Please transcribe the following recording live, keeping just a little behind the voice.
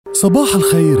صباح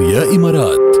الخير يا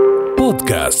إمارات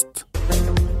بودكاست.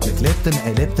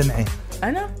 ليه بتنعي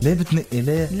أنا؟ ليه بتنقي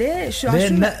ليه شو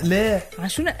ليه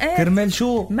عشو نقيت؟ كرمال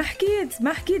شو؟ ما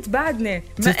حكيت بعدني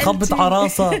ما تخبط على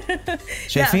راسها.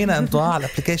 شايفينها انتوا على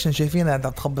الابلكيشن، شايفينها عم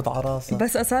تخبط على راسها.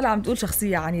 بس أصالة عم تقول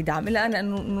شخصية عنيدة، عم لها أنا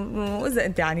إنه إذا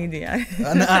أنت عنيدة يعني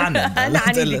أنا أعنى أنا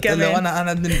عنيدة كمان.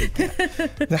 أنا منك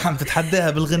عم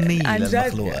تتحداها بالغنية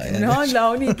للمخلوقة يعني. من هون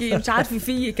لهونيكي مش عارفة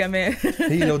فيي كمان.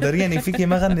 هي لو درياني فيكي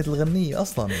ما غنت الغنية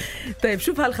أصلا. طيب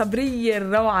شوف هالخبرية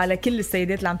الروعة لكل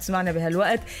السيدات اللي عم تسمعنا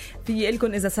بهالوقت. في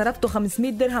لكم إذا صرفتوا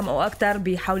 500 درهم أو أكتر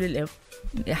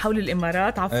حول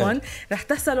الإمارات رح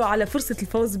تحصلوا على فرصة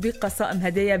الفوز بقصائم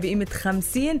هدايا بقيمة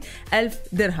 50,000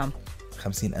 درهم.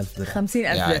 50,000 درهم.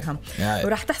 50,000 درهم.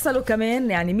 ورح تحصلوا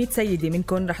كمان يعني 100 سيدة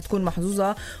منكم رح تكون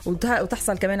محظوظة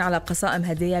وتحصل كمان على قصائم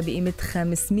هدايا بقيمة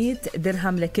 500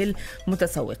 درهم لكل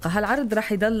متسوقة. هالعرض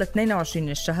رح يضل 22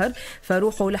 الشهر،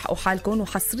 فروحوا لحقوا حالكم.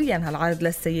 وحصريا هالعرض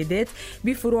للسيدات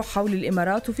بفروع حول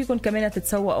الإمارات، وفيكم كمان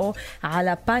تتسوقوا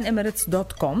على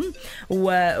panemirates.com.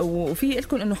 وفي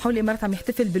لكم انه حول الإمارات عم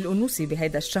يحتفل بالأنوثة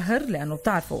بهذا الشهر، لأنه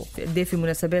بتعرفوا قد في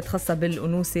مناسبات خاصة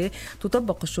بالأنوثة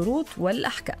تطبق الشروط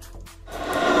والأحكام.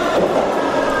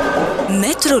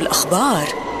 مترو الأخبار.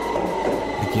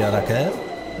 لك يا ركاب.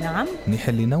 نعم. منيح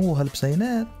اللي نوه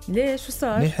هالبسينات. ليش شو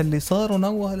صار؟ منيح اللي صاروا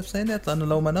نوه هالبسينات، لأنه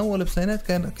لو ما نوه البسينات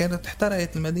كانت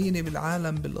احترقت المدينة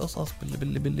بالعالم بالقصص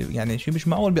يعني شيء مش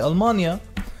معقول. بألمانيا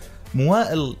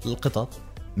موائل القطط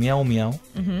مياو مياو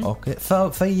اوكي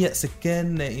ففيق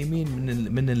سكان نائمين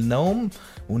من النوم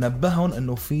ونبههم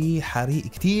انه في حريق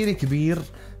كتير كبير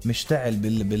مشتعل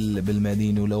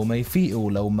بالمدينه، ولو ما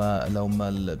يفيقوا لو ما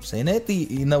البسينات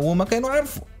ينوموا ما كانوا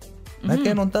عرفوا، ما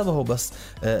كانوا انتبهوا. بس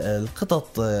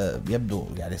القطط يبدو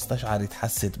يعني استشعرت،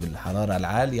 حست بالحرارة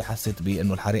العالية، حست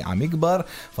بأنه الحريق عم يكبر،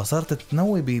 فصارت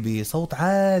تنوي بصوت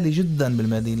عالي جدا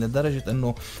بالمدينة، لدرجة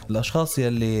أنه الأشخاص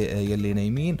يلي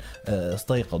نايمين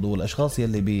استيقظوا، والأشخاص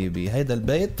يلي بهيدا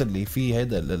البيت اللي فيه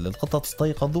هيدا القطط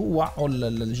استيقظوا ووعوا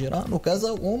الجيران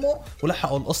وكذا وقوموا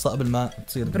ولحقوا القصة قبل ما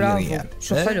تصير كبيرة. يعني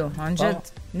شو حلو عن جد.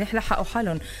 نحلحقوا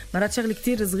حالهم. مرات شغلة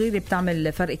كتير صغيرة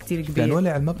بتعمل فرق كتير كبير. كان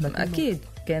ولع المبنى كله. أكيد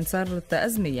كان صارت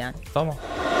أزمة يعني. طبعا.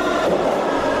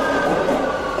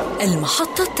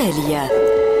 المحطة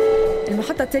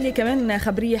التالية كمان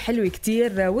خبرية حلوة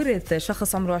كتير. ورث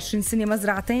شخص عمره 20 سنة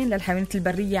مزرعتين للحيوانات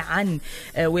البرية عن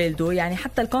والده. يعني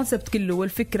حتى الكونسبت كله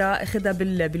والفكرة اخدها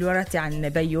بالوراثة عن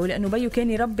بيو، لأنه بيو كان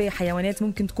يربي حيوانات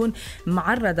ممكن تكون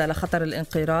معرضة لخطر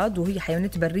الانقراض، وهي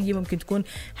حيوانات برية ممكن تكون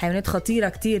حيوانات خطيرة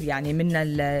كتير، يعني من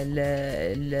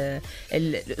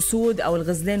الأسود أو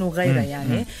الغزلان وغيرها.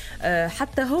 يعني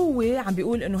حتى هو عم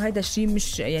بيقول إنه هذا الشيء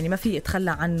مش يعني ما في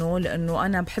اتخلى عنه، لأنه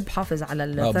أنا بحب حافظ على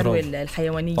الثروة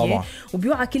الحيوانية طبعا.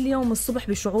 وبيوعى كل يوم الصبح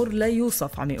بشعور لا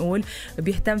يوصف، عم يقول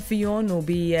بيهتم فيهم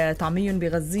وبيطعميهم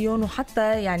بيغذيهم،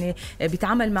 وحتى يعني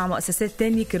بيتعامل مع مؤسسات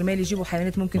تانية كرمال يجيبوا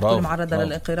حيوانات ممكن تكون معرضة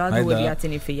للانقراض، هو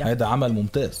بيعتني فيها. هذا عمل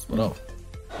ممتاز. برافو.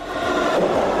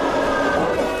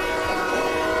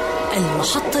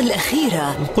 المحطة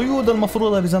الأخيرة. القيود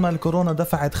المفروضة بزمن الكورونا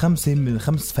دفعت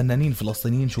 5 فنانين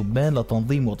فلسطينيين شبان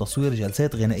لتنظيم وتصوير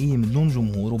جلسات غنائية من دون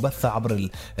جمهور وبث عبر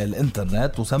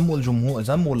الانترنت،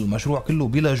 وسموا المشروع كله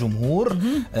بلا جمهور.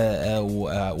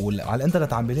 وعلى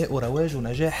الانترنت عم بيلاقوا رواج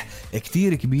ونجاح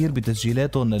كتير كبير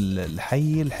بتسجيلاتهم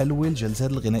الحية الحلوة، الجلسات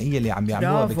الغنائية اللي عم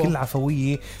بيعملوها بكل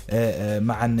عفوية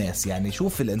مع الناس. يعني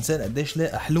شوف الإنسان قديش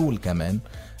لاقى حلول كمان،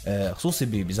 خصوصي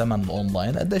بزمن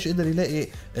الأونلاين، قديش قدر يلاقي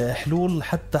حلول،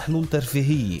 حتى حلول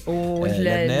ترفيهية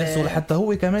للناس، وحتى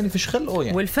هو كمان يفش خلقه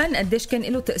يعني. والفن قديش كان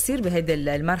له تأثير بهذه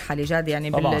المرحلة جاد،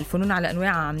 يعني طبعا. بالفنون على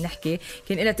أنواعها عم نحكي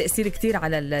كان له تأثير كتير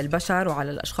على البشر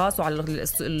وعلى الأشخاص وعلى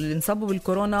اللي انصابوا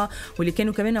بالكورونا واللي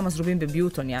كانوا كمان مزروبين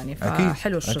ببيوتهم يعني.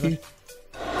 فحلو الشغل. أكيد.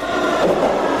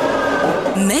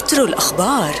 مترو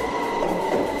الأخبار.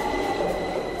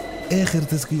 آخر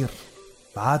تذكير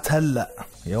بعت هلأ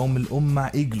يوم الأم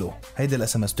مع إيجلو. هيدا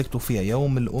الأسماس تكتب فيها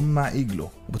يوم الأم مع إيجلو،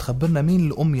 وبتخبرنا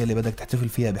مين الأم يلي بدك تحتفل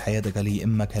فيها بحياتك. هل هي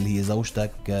أمك، هل هي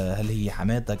زوجتك، هل هي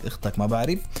حماتك، أختك، ما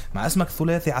بعرف. مع اسمك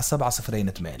ثلاثي على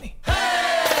 708.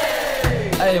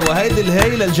 أيوة هيدي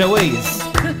الهيلة الجوائز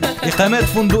إقامات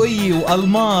فندقية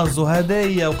وألماظ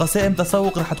وهدايا وقسائم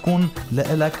تسوق رح تكون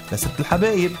لإلك لست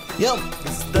الحبايب. يلا.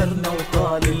 اصدرنا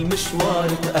وطال المشوار،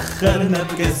 تأخرنا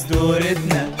بكاس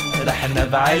دورتنا، رحنا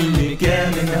بعلمي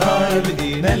كام نهار،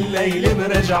 بدينا الليل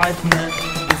برجعتنا.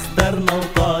 اصدرنا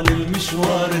وطال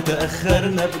المشوار،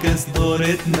 تأخرنا بكاس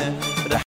دورتنا،